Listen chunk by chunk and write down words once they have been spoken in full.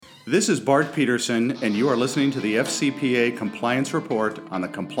This is Bart Peterson, and you are listening to the FCPA Compliance Report on the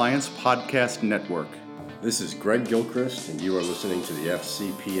Compliance Podcast Network. This is Greg Gilchrist, and you are listening to the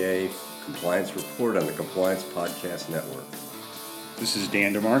FCPA Compliance Report on the Compliance Podcast Network. This is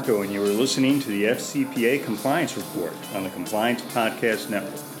Dan DeMarco, and you are listening to the FCPA Compliance Report on the Compliance Podcast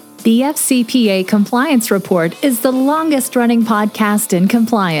Network. The FCPA Compliance Report is the longest-running podcast in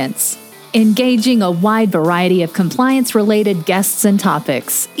compliance, engaging a wide variety of compliance-related guests and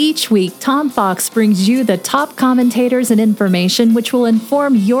topics. Each week, Tom Fox brings you the top commentators and information which will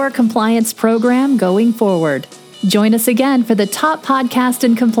inform your compliance program going forward. Join us again for the top podcast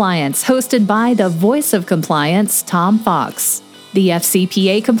in compliance, hosted by the voice of compliance, Tom Fox. The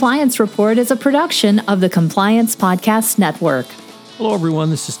FCPA Compliance Report is a production of the Compliance Podcast Network. Hello, everyone.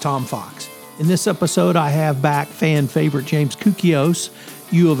 This is Tom Fox. In this episode, I have back fan favorite James Koukios,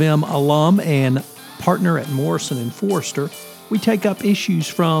 U of M alum and partner at Morrison & Foerster. We take up issues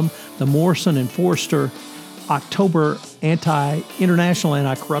from the Morrison & Foerster October International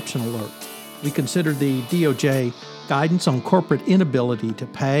Anti-Corruption Alert. We consider the DOJ guidance on corporate inability to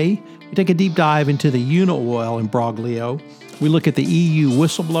pay. We take a deep dive into the Unaoil imbroglio. We look at the EU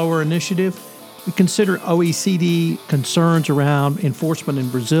whistleblower initiative. We consider OECD concerns around enforcement in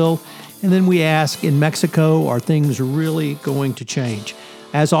Brazil. And then we ask, in Mexico, are things really going to change?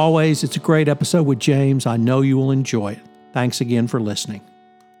 As always, it's a great episode with James. I know you will enjoy it. Thanks again for listening.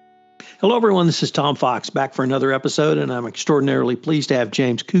 Hello, everyone. This is Tom Fox back for another episode, and I'm extraordinarily pleased to have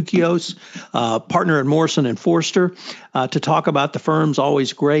James Koukios, partner at Morrison & Foerster, to talk about the firm's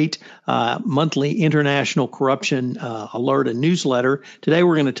always great monthly international corruption alert and newsletter. Today,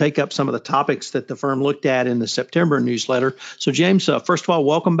 we're going to take up some of the topics that the firm looked at in the September newsletter. So, James, first of all,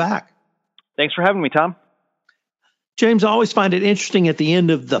 welcome back. Thanks for having me, Tom. James, I always find it interesting at the end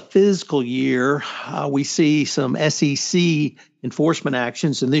of the fiscal year, we see some SEC enforcement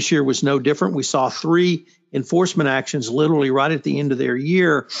actions, and this year was no different. We saw 3 enforcement actions literally right at the end of their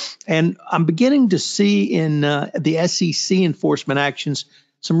year. And I'm beginning to see in the SEC enforcement actions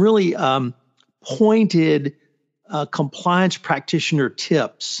some really pointed compliance practitioner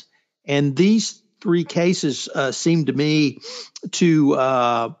tips. And these 3 cases seem to me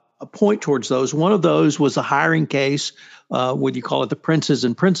to point towards those. One of those was a hiring case, what you call it, the princes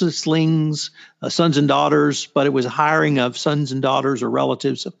and princesslings, sons and daughters, but it was a hiring of sons and daughters or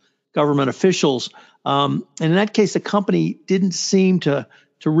relatives of government officials. And in that case, the company didn't seem to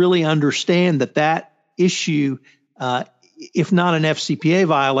really understand that issue, if not an FCPA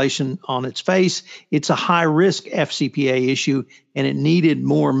violation on its face, it's a high-risk FCPA issue, and it needed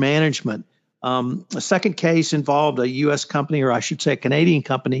more management. A second case involved a U.S. company, or I should say a Canadian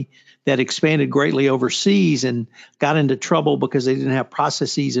company, that expanded greatly overseas and got into trouble because they didn't have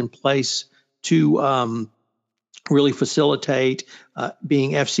processes in place to really facilitate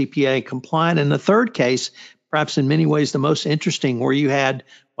being FCPA compliant. And the third case, perhaps in many ways the most interesting, where you had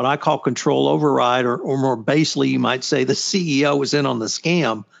what I call control override, or more basely, you might say the CEO was in on the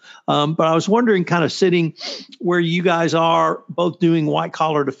scam. But I was wondering, kind of sitting where you guys are, both doing white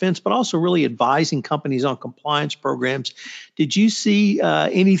collar defense, but also really advising companies on compliance programs. Did you see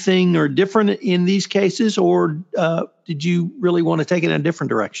anything or different in these cases, or did you really want to take it in a different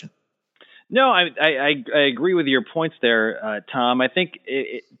direction? No, I agree with your points there, Tom. I think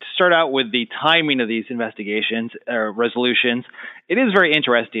to start out with the timing of these investigations or resolutions, it is very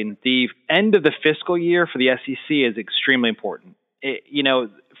interesting. The end of the fiscal year for the SEC is extremely important.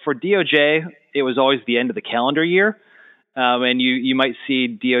 For DOJ, it was always the end of the calendar year, and you might see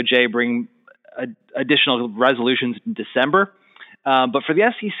DOJ bring additional resolutions in December. But for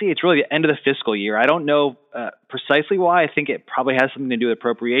the SEC, it's really the end of the fiscal year. I don't know precisely why. I think it probably has something to do with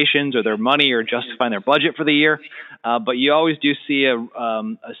appropriations or their money or justifying their budget for the year. But you always do see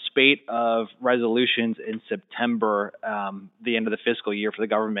a spate of resolutions in September, the end of the fiscal year for the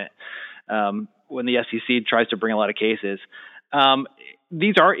government, when the SEC tries to bring a lot of cases.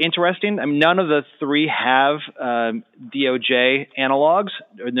 These are interesting. I mean, none of the 3 have DOJ analogs,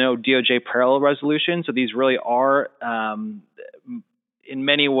 or no DOJ parallel resolution. So these really are, in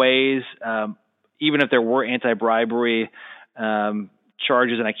many ways, even if there were anti-bribery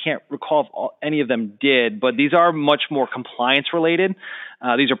charges, and I can't recall if any of them did, but these are much more compliance related.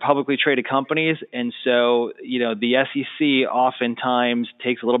 These are publicly traded companies, and so the SEC oftentimes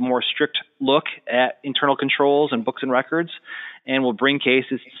takes a little more strict look at internal controls and books and records, and will bring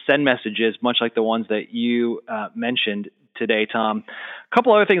cases to send messages, much like the ones that you mentioned today, Tom. A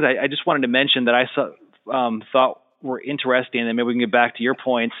couple other things I just wanted to mention that I thought were interesting, and maybe we can get back to your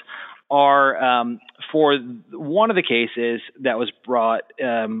points, are for one of the cases that was brought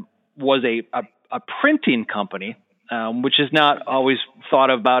was a printing company which is not always thought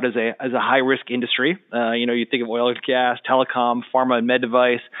about as a high risk industry. You think of oil and gas, telecom, pharma and med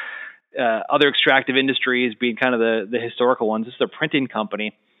device, other extractive industries being kind of the historical ones. This is a printing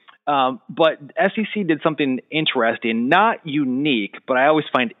company. But SEC did something interesting, not unique, but I always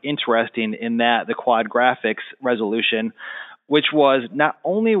find interesting in that the Quad Graphics resolution, which was not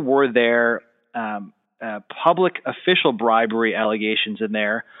only were there public official bribery allegations in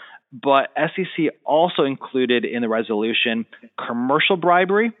there, but SEC also included in the resolution commercial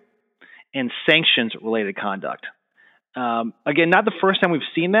bribery and sanctions-related conduct. Again, not the first time we've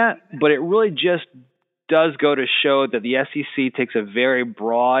seen that, but it really just does go to show that the SEC takes a very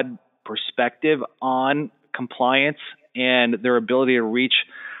broad perspective on compliance and their ability to reach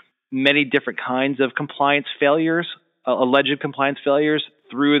many different kinds of compliance failures, alleged compliance failures,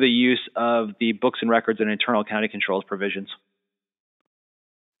 through the use of the books and records and internal accounting controls provisions.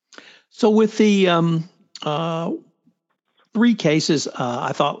 So with the three cases,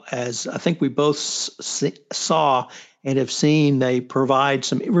 I thought, as I think we both saw and have seen, they provide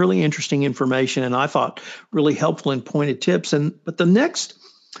some really interesting information, and I thought really helpful and pointed tips. But the next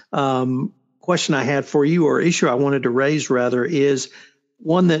question I had for you, or issue I wanted to raise rather, is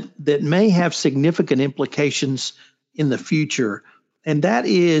one that may have significant implications in the future, and that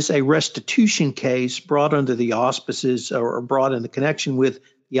is a restitution case brought under the auspices or brought in the connection with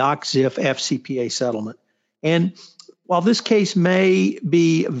the OCSIF FCPA settlement. And while this case may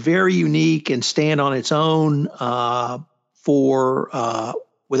be very unique and stand on its own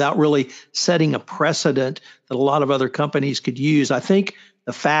without really setting a precedent that a lot of other companies could use, I think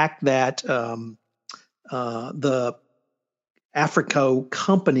the fact that the Africo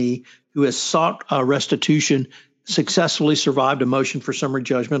company who has sought restitution successfully survived a motion for summary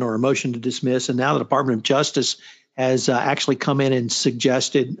judgment or a motion to dismiss, and now the Department of Justice has actually come in and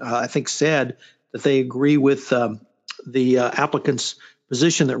suggested, said that they agree with the applicant's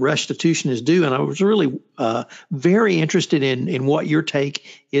position that restitution is due. And I was really very interested in what your take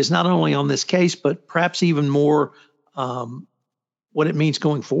is, not only on this case, but perhaps even more what it means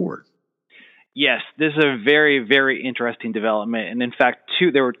going forward. Yes, this is a very, very interesting development. And in fact,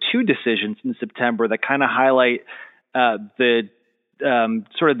 there were two decisions in September that kind of highlight the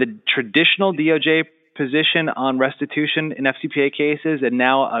sort of the traditional DOJ position on restitution in FCPA cases, and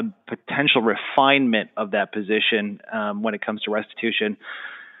now a potential refinement of that position when it comes to restitution.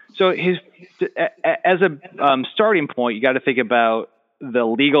 So as a starting point, you got to think about the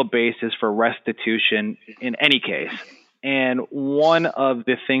legal basis for restitution in any case. And one of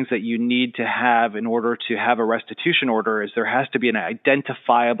the things that you need to have in order to have a restitution order is there has to be an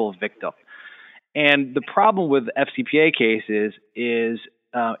identifiable victim. And the problem with FCPA cases is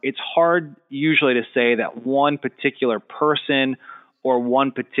it's hard usually to say that one particular person or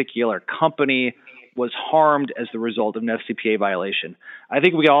one particular company was harmed as the result of an FCPA violation. I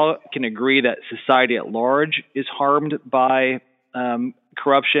think we all can agree that society at large is harmed by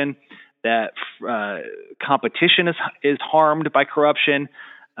corruption, that competition is harmed by corruption,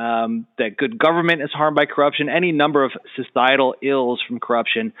 that good government is harmed by corruption, any number of societal ills from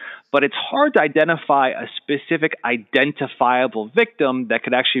corruption. But it's hard to identify a specific identifiable victim that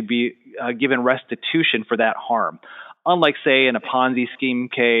could actually be given restitution for that harm. Unlike, say, in a Ponzi scheme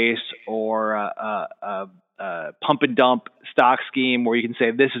case or a pump and dump stock scheme, where you can say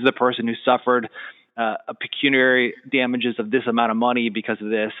this is the person who suffered a pecuniary damages of this amount of money because of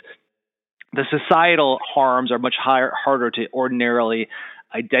this. The societal harms are much harder to ordinarily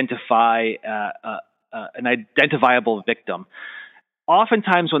identify an identifiable victim.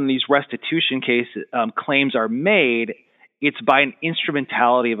 Oftentimes when these restitution claims are made, it's by an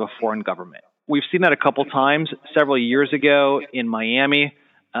instrumentality of a foreign government. We've seen that a couple times. Several years ago in Miami,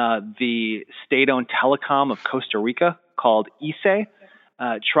 the state-owned telecom of Costa Rica called ICE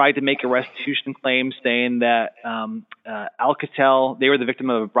tried to make a restitution claim saying that Alcatel, they were the victim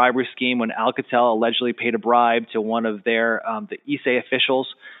of a bribery scheme when Alcatel allegedly paid a bribe to one of their the ICE officials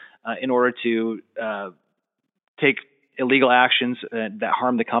in order to take illegal actions that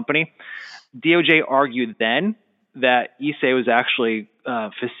harmed the company. DOJ argued then that ICE was actually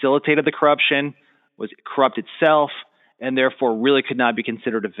facilitated the corruption, was corrupt itself, and therefore really could not be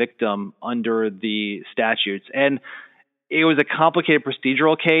considered a victim under the statutes. And it was a complicated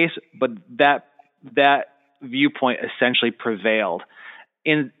procedural case, but that viewpoint essentially prevailed.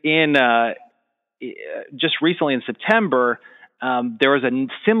 In just recently in September, there was a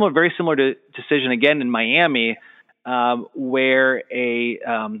very similar decision again in Miami, where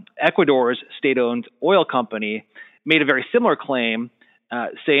Ecuador's state-owned oil company made a very similar claim,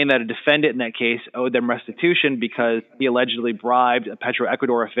 saying that a defendant in that case owed them restitution because he allegedly bribed a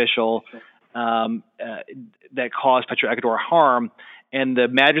Petroecuador official that caused Petroecuador harm. And the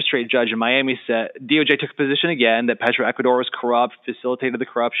magistrate judge in Miami said DOJ took a position again that Petroecuador was corrupt, facilitated the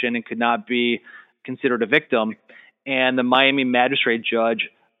corruption, and could not be considered a victim. And the Miami magistrate judge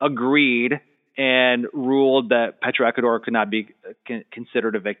agreed and ruled that Petroecuador could not be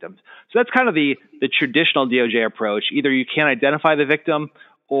considered a victim. So that's kind of the traditional DOJ approach. Either you can't identify the victim,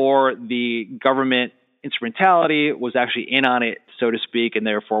 or the government instrumentality was actually in on it, so to speak, and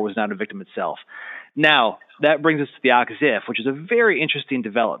therefore was not a victim itself. Now, that brings us to the ACSIF, which is a very interesting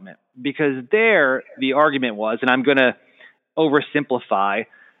development, because there the argument was, and I'm going to oversimplify,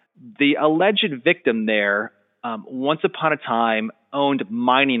 the alleged victim there once upon a time owned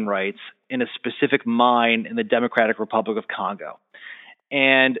mining rights in a specific mine in the Democratic Republic of Congo.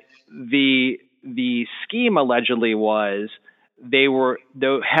 And the scheme allegedly was they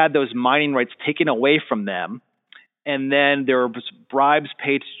had those mining rights taken away from them, and then there was bribes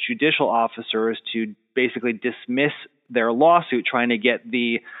paid to judicial officers to basically dismiss their lawsuit trying to get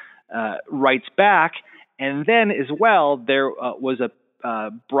the rights back. And then as well, there was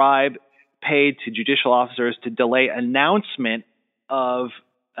a bribe paid to judicial officers to delay announcement of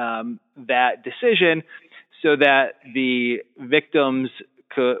that decision so that the victims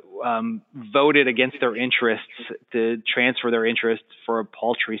could voted against their interests to transfer their interests for a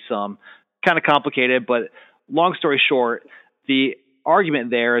paltry sum. Kind of complicated, but long story short, the argument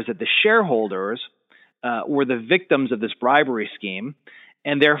there is that the shareholders were the victims of this bribery scheme,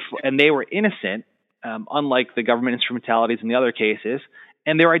 and they were innocent, unlike the government instrumentalities in the other cases,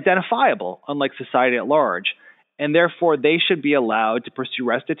 and they're identifiable, unlike society at large. And therefore, they should be allowed to pursue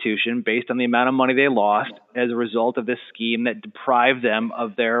restitution based on the amount of money they lost as a result of this scheme that deprived them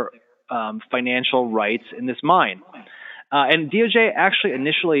of their financial rights in this mine. And DOJ actually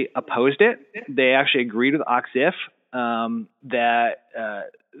initially opposed it. They actually agreed with ACSIF that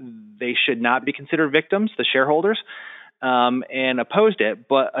they should not be considered victims, the shareholders, and opposed it.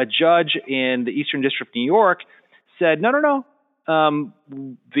 But a judge in the Eastern District of New York said, no.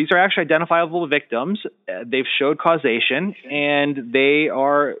 These are actually identifiable victims. They've showed causation, and they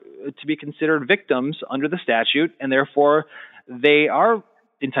are to be considered victims under the statute, and therefore they are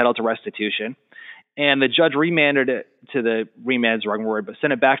entitled to restitution. And the judge remanded it to remand is the wrong word, but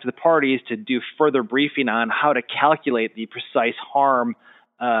sent it back to the parties to do further briefing on how to calculate the precise harm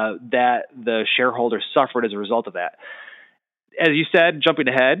that the shareholders suffered as a result of that. As you said, jumping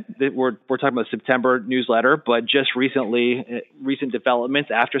ahead, we're talking about the September newsletter, but just recent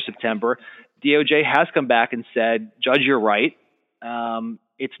developments after September, DOJ has come back and said, Judge, you're right.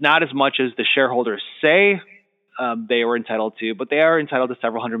 It's not as much as the shareholders say they were entitled to, but they are entitled to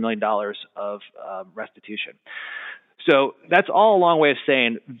several $100 million of restitution. So that's all a long way of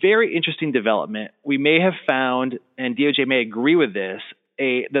saying, very interesting development. We may have found, and DOJ may agree with this,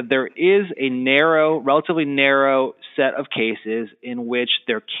 that there is a relatively narrow set of cases in which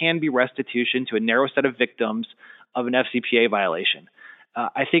there can be restitution to a narrow set of victims of an FCPA violation.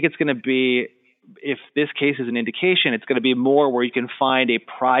 I think it's going to be, if this case is an indication, it's going to be more where you can find a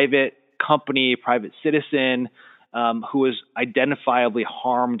private company, private citizen who is identifiably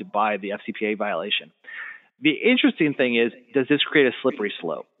harmed by the FCPA violation. The interesting thing is, does this create a slippery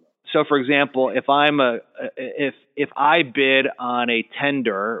slope? So, for example, if I bid on a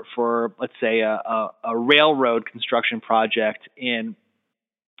tender for, let's say, a railroad construction project in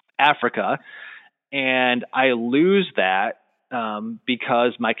Africa, and I lose that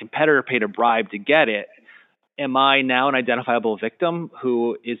because my competitor paid a bribe to get it, am I now an identifiable victim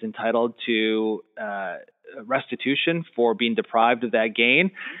who is entitled to restitution for being deprived of that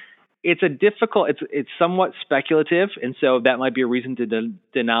gain? It's it's somewhat speculative, and so that might be a reason to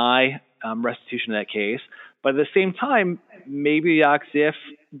deny restitution in that case. But at the same time, maybe the ACSIF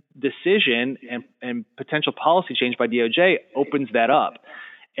decision and potential policy change by DOJ opens that up.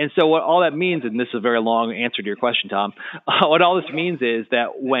 And so what all that means, and this is a very long answer to your question, Tom, what all this means is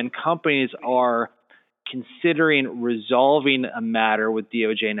that when companies are considering resolving a matter with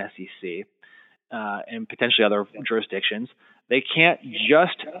DOJ and SEC and potentially other jurisdictions, they can't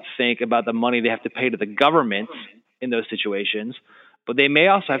just think about the money they have to pay to the governments in those situations, but they may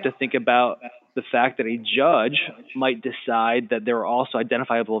also have to think about the fact that a judge might decide that there are also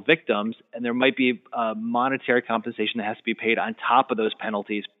identifiable victims, and there might be monetary compensation that has to be paid on top of those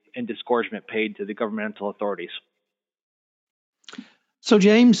penalties and disgorgement paid to the governmental authorities. So,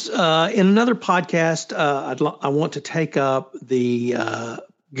 James, in another podcast, I want to take up the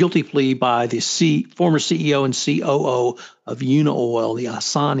guilty plea by the former CEO and COO of Unaoil, the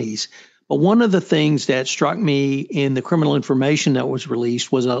Ahsanis. But one of the things that struck me in the criminal information that was released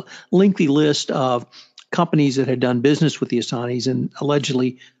was a lengthy list of companies that had done business with the Ahsanis and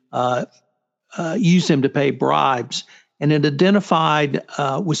allegedly used them to pay bribes. And it identified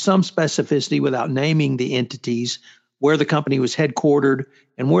with some specificity, without naming the entities, where the company was headquartered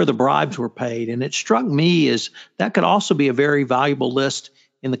and where the bribes were paid. And it struck me as that could also be a very valuable list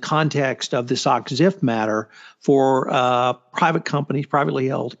in the context of this OCZIF matter for private companies, privately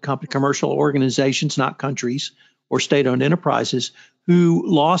held commercial organizations, not countries or state-owned enterprises, who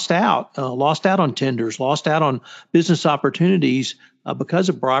lost out on tenders, lost out on business opportunities because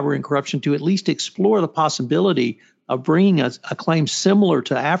of bribery and corruption, to at least explore the possibility of bringing a claim similar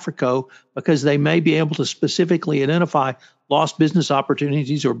to Africo, because they may be able to specifically identify lost business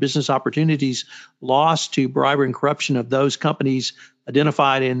opportunities or business opportunities lost to bribery and corruption of those companies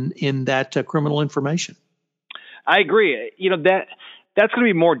identified in that criminal information. I agree. That's going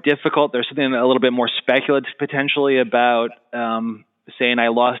to be more difficult. There's something a little bit more speculative potentially about saying I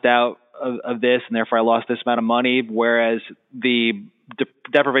lost out of this and therefore I lost this amount of money, whereas the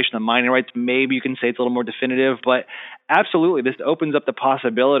deprivation of mining rights, maybe you can say it's a little more definitive. But absolutely, this opens up the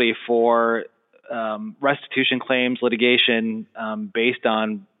possibility for restitution claims, litigation based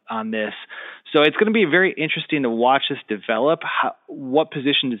on this. So it's going to be very interesting to watch this develop. What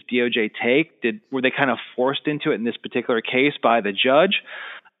position does DOJ take? Were they kind of forced into it in this particular case by the judge?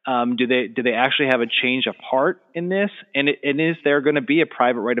 Do they actually have a change of heart in this? And is there going to be a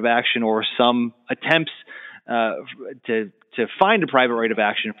private right of action or some attempts to find a private right of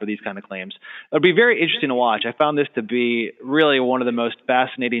action for these kind of claims? It'll be very interesting to watch. I found this to be really one of the most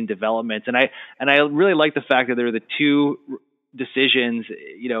fascinating developments, and I really like the fact that there are the two decisions,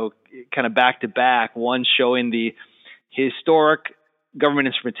 kind of back to back. One showing the historic government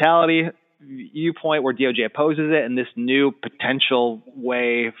instrumentality viewpoint where DOJ opposes it, and this new potential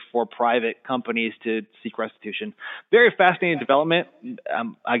way for private companies to seek restitution. Very fascinating development.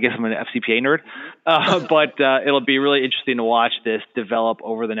 I guess I'm an FCPA nerd, but it'll be really interesting to watch this develop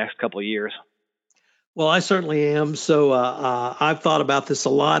over the next couple of years. Well, I certainly am. So I've thought about this a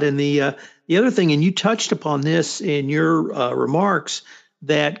lot. And the other thing, and you touched upon this in your remarks,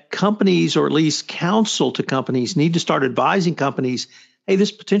 that companies, or at least counsel to companies, need to start advising companies, hey,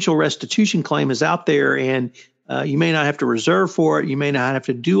 this potential restitution claim is out there, and you may not have to reserve for it. You may not have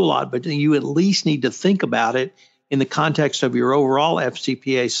to do a lot, but you at least need to think about it in the context of your overall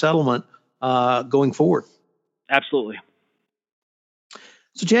FCPA settlement going forward. Absolutely.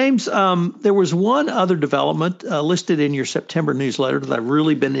 So, James, there was one other development listed in your September newsletter that I've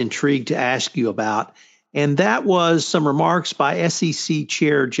really been intrigued to ask you about, and that was some remarks by SEC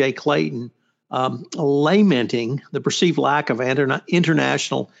Chair Jay Clayton lamenting the perceived lack of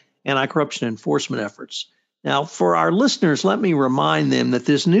international anti-corruption enforcement efforts. Now, for our listeners, let me remind them that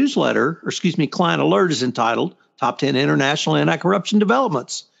this client alert is entitled Top 10 International Anti-Corruption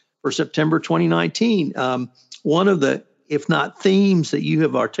Developments for September 2019. One of the, if not themes, that you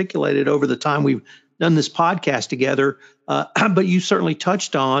have articulated over the time we've done this podcast together, but you certainly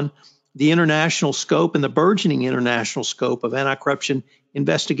touched on the international scope and the burgeoning international scope of anti-corruption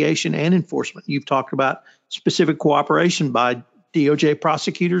investigation and enforcement. You've talked about specific cooperation by DOJ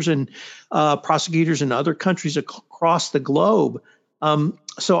prosecutors and prosecutors in other countries across the globe.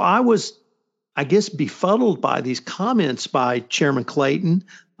 So I was, I guess, befuddled by these comments by Chairman Clayton,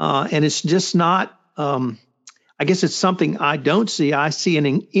 and it's just not, I guess it's something I don't see. I see an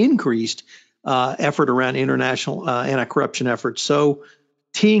increased effort around international anti-corruption efforts. So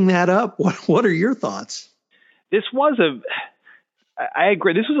teeing that up, what are your thoughts? I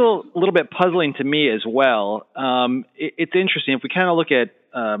agree. This was a little bit puzzling to me as well. It's interesting. If we kind of look at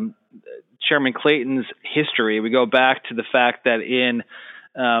Chairman Clayton's history, we go back to the fact that in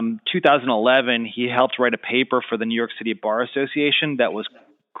 2011, he helped write a paper for the New York City Bar Association that was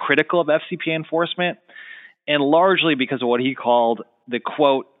critical of FCPA enforcement, and largely because of what he called the,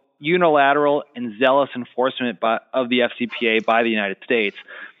 quote, unilateral and zealous enforcement of the FCPA by the United States.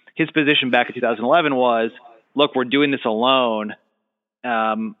 His position back in 2011 was, look, we're doing this alone,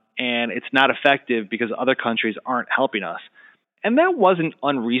 and it's not effective because other countries aren't helping us. And that wasn't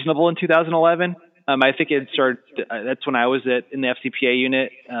unreasonable in 2011. I think it started, that's when I was in the FCPA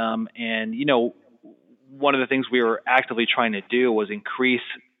unit. And, one of the things we were actively trying to do was increase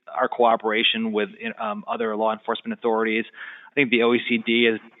our cooperation with other law enforcement authorities. I think the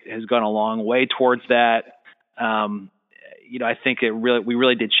OECD has gone a long way towards that. I think we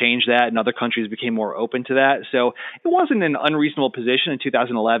really did change that, and other countries became more open to that. So it wasn't an unreasonable position in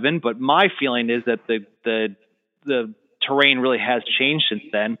 2011, but my feeling is that the terrain really has changed since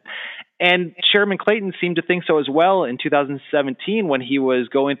then. And Chairman Clayton seemed to think so as well in 2017 when he was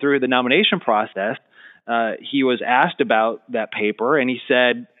going through the nomination process. He was asked about that paper, and he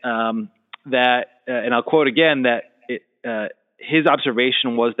said that, and I'll quote again, that his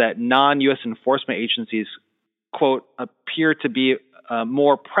observation was that non-U.S. enforcement agencies, quote, appear to be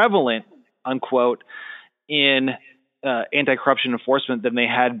more prevalent, unquote, in anti-corruption enforcement than they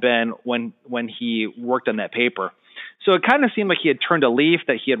had been when he worked on that paper. So it kind of seemed like he had turned a leaf,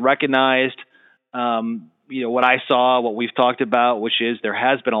 that he had recognized, what I saw, what we've talked about, which is there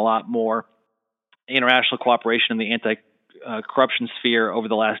has been a lot more international cooperation in the anti-corruption sphere over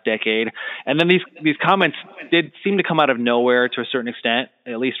the last decade. And then these comments did seem to come out of nowhere to a certain extent,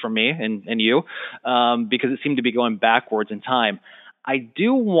 at least for me and you, because it seemed to be going backwards in time. I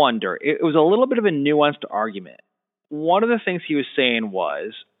do wonder, it was a little bit of a nuanced argument. One of the things he was saying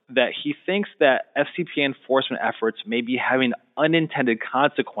was that he thinks that FCPA enforcement efforts may be having unintended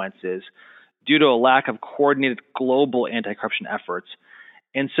consequences due to a lack of coordinated global anti-corruption efforts.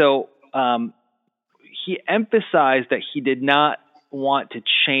 And so he emphasized that he did not want to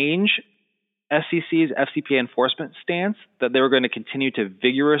change SEC's FCPA enforcement stance, that they were going to continue to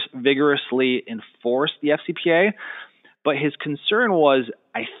vigorously enforce the FCPA. But his concern was,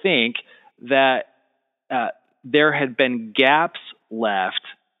 I think, that there had been gaps left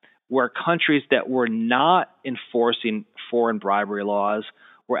where countries that were not enforcing foreign bribery laws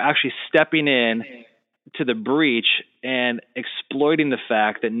were actually stepping in to the breach and exploiting the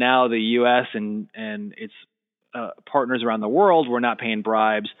fact that now the U.S. and its partners around the world were not paying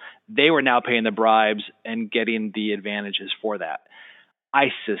bribes. They were now paying the bribes and getting the advantages for that.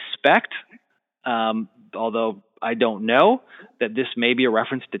 I suspect, although I don't know, that this may be a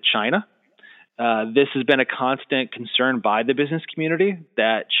reference to China. This has been a constant concern by the business community,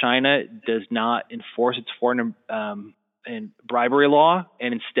 that China does not enforce its foreign and bribery law,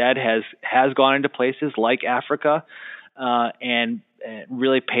 and instead has gone into places like Africa and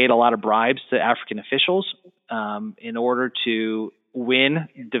really paid a lot of bribes to African officials in order to win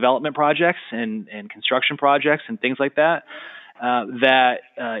development projects and construction projects and things like that. That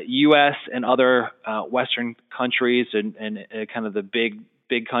U.S. and other Western countries and kind of the big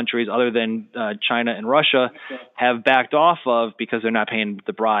countries other than China and Russia have backed off of because they're not paying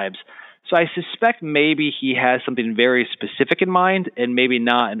the bribes. So I suspect maybe he has something very specific in mind and maybe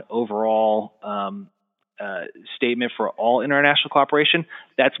not an overall statement for all international cooperation.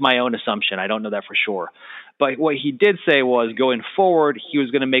 That's my own assumption. I don't know that for sure. But what he did say was, going forward, he was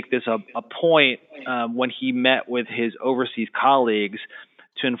going to make this a point when he met with his overseas colleagues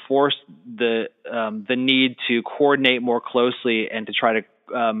to enforce the need to coordinate more closely and to try to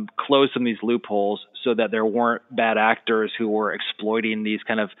close some of these loopholes so that there weren't bad actors who were exploiting these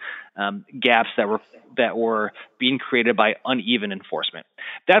kind of gaps that were being created by uneven enforcement.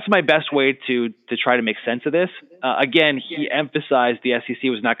 That's my best way to try to make sense of this. Again, he emphasized the SEC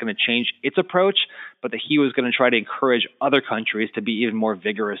was not going to change its approach, but that he was going to try to encourage other countries to be even more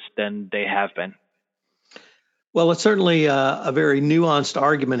vigorous than they have been. Well, it's certainly a very nuanced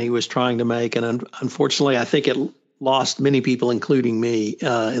argument he was trying to make, and unfortunately, I think it lost many people, including me,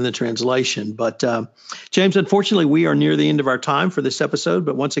 in the translation. But James, unfortunately, we are near the end of our time for this episode.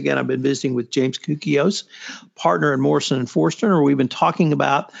 But once again, I've been visiting with James Koukios, partner at Morrison & Foerster, where we've been talking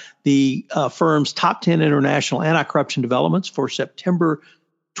about the firm's top 10 international anti-corruption developments for September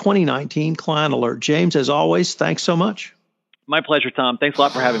 2019 Client Alert. James, as always, thanks so much. My pleasure, Tom. Thanks a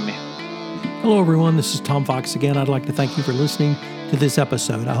lot for having me. Hello, everyone. This is Tom Fox again. I'd like to thank you for listening to this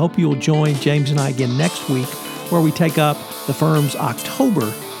episode. I hope you'll join James and I again next week, where we take up the firm's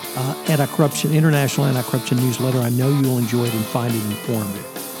October international anti-corruption newsletter. I know you will enjoy it and find it informative.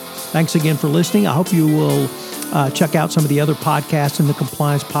 Thanks again for listening. I hope you will check out some of the other podcasts in the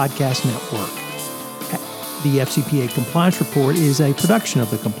Compliance Podcast Network. The FCPA Compliance Report is a production of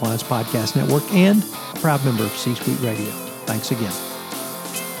the Compliance Podcast Network and a proud member of C-Suite Radio. Thanks again.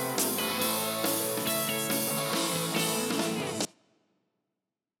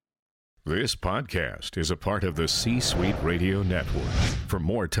 This podcast is a part of the C-Suite Radio Network. For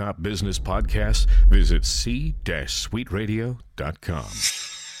more top business podcasts, visit c-suiteradio.com.